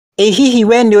Hihi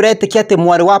we ni uretikia ati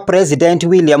mwari wa President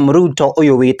William Ruto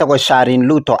uyu witagwo Charlene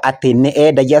Ruto ati ni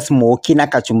endagia smoky na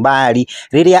kachumbari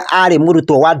riria ari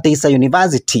muruto wa Daystar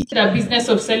University? The business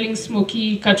of selling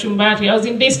smoky kachumbari. I was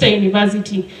in Daystar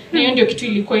University. Na hiyo ndio kitu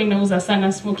ilikuwa inauza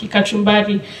sana, smoky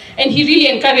kachumbari. And he really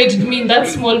encouraged me in that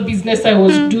small business I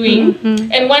was doing.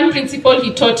 And one principle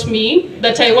he taught me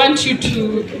that I want you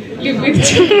to live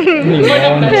with.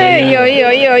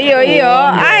 Yo.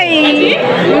 Ai.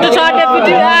 Mtoto wa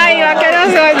deputy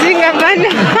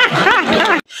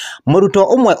Muruto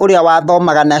umwe uria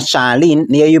wathomaga na Charlene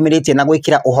ni yumiritie na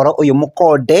gwikira uhoro uyu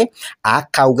mukonde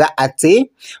akauga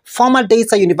ati former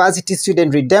Daystar University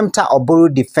student redemptor Oburu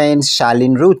defends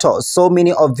Charlene Ruto. So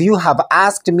many of you have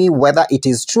asked me whether it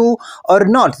is true or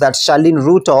not that Charlene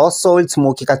Ruto sold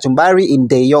smoky kachumbari in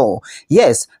Deyo.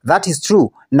 Yes, that is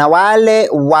true. Na wale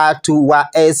watu wa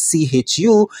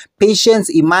SCHU,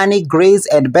 Patience, Imani, Grace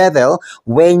and Bethel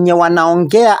wenye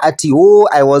wanaongea ati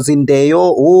I was in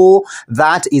Deyo,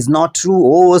 that is not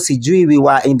true, sijui we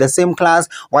were in the same class,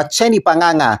 wacheni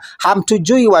panganga,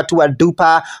 hamtujui watu wa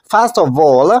dupa. First of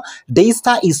all,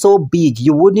 Daystar is so big,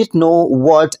 you wouldn't know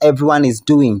what everyone is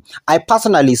doing. I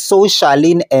personally saw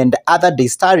Charlene and other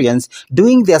Daystarians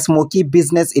doing their smoky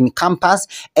business in campus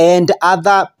and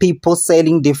other people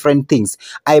selling different things.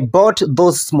 I bought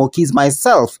those smokies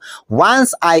myself.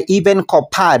 Once I even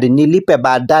copied nilipe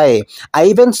baadaye. I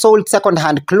even sold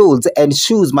second-hand clothes and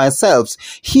shoes myself.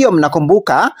 Hiyo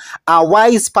mnakumbuka, a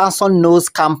wise person knows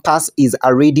campus is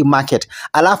a ready market.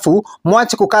 Alafu,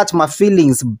 mwache kukat my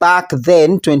feelings. Back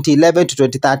then, 2011 to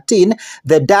 2013,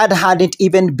 the dad hadn't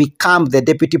even become the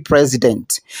deputy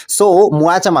president. So,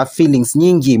 mwache my feelings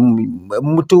nyingi.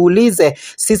 Mtuulize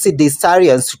sisi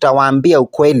Daystarians tutawaambia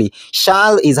ukweli.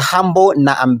 Charl is humble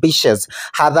na ambitious.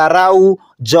 Hadharau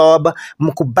job,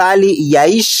 mkubali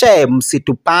yaishe,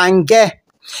 msitupange.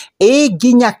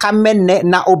 Ginya kamene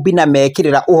na obina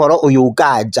mekirira uhoro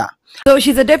uyugaja. So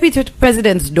she's a deputy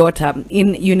president's daughter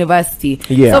in university.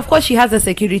 Yeah. So of course she has a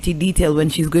security detail when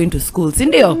she's going to school.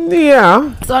 Sindio?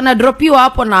 Yeah. So ana drop you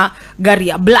up on a gari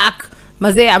ya black.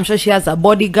 Maze, I'm sure she has a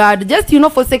bodyguard. Just,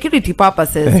 for security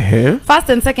purposes. First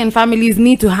and second families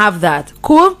need to have that.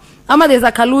 Cool? Ama there's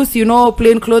a kalus,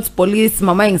 plain clothes police,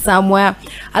 mamaing somewhere.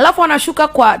 Alafu anashuka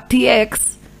kwa TX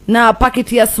na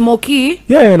paketi ya smoky.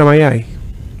 Yeah, na mayai.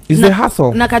 Is the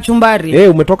hustle. Na kachumbari.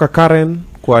 Umetoka Karen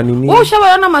kwa nini?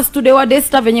 Ushawaona mastude wa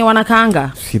Daystar venye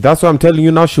wanakaanga? See, that's why I'm telling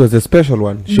you now, she was a special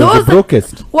one. She was the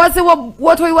brokest. What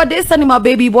wa Daystar ni ma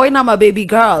baby boy na ma baby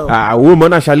girl.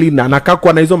 Umeona Charlene anakaa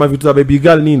kwa na hizo mavitu za baby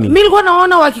girl nini? Mimi nilikuwa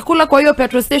naona wakikula kwa hiyo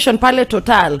petrol station pale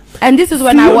Total. And this is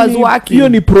when I was working. Hiyo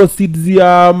ni proceeds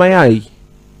ya mayai.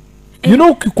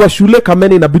 Kwa shule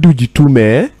kamene inabidi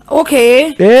ujitume.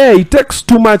 Okay. It takes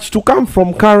too much to come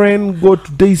from Karen, go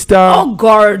to Daystar. Oh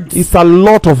God. It's a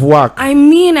lot of work. I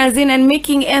mean, and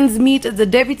making ends meet as the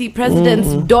deputy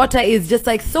president's daughter is just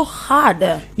like so hard.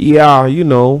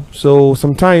 Yeah, so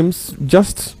sometimes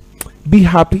just be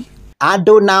happy.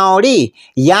 Ando naori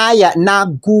yaya na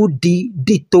gudi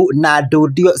dito na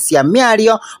dodio cia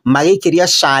miario magikiria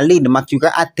Charlene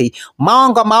makiuga ati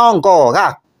maongo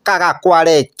kaga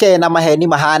kware kena maheni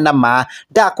mahana ma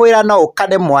ndakwira no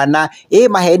ukade mwana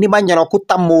maheni manyoroku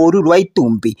ta moru rwa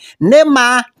itumbi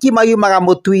nema kimayumaga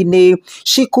mutuini.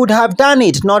 She could have done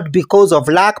it not because of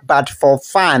luck but for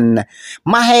fun.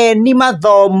 Maheni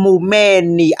mathomu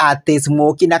meni ati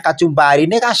smoky na kachumbari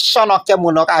ne gashonoke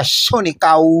muno gashoni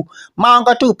kau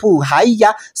maongo tupu.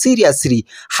 Haya, seriously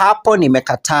hapo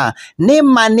nimekataa.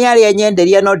 Nema ni ari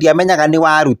nyenderia no ndiamenyaga ni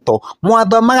wa Ruto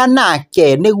mwathomaga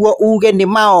nake niguo uge ni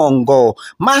maongo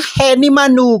maheni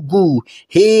manugu.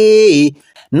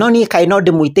 Noni kaino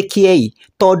ndimuitikiei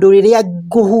tondu riria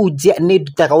nguhunjia ni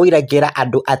ndutaga wiragira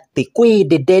andu ati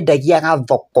kwindi ndendagia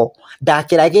gathoko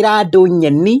ndakiragira andu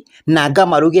nyeni na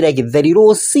ngamarugira githeri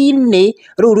rucini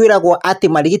ru rwiragwo ati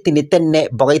marigiti ni tene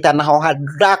mboga itanahoha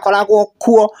ndakoragwo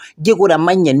kuo ngigura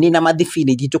manyeni na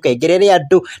mathibini njukengerere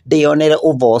andu ndionere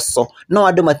uvoco no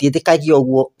andu matietikagia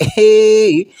uguo.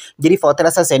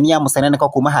 Ngiribotera ceceni ya Muceneneko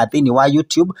kuma hathini wa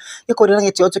YouTube gikurira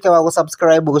gitio tuke wa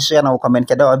gusubscribe gushare na gucomment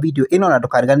kenda wa video ino na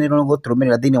ndukariganirwo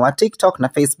guturumirira thini wa TikTok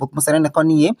na Facebook Muceneneko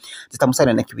nie zita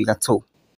Muceneneko biga tu.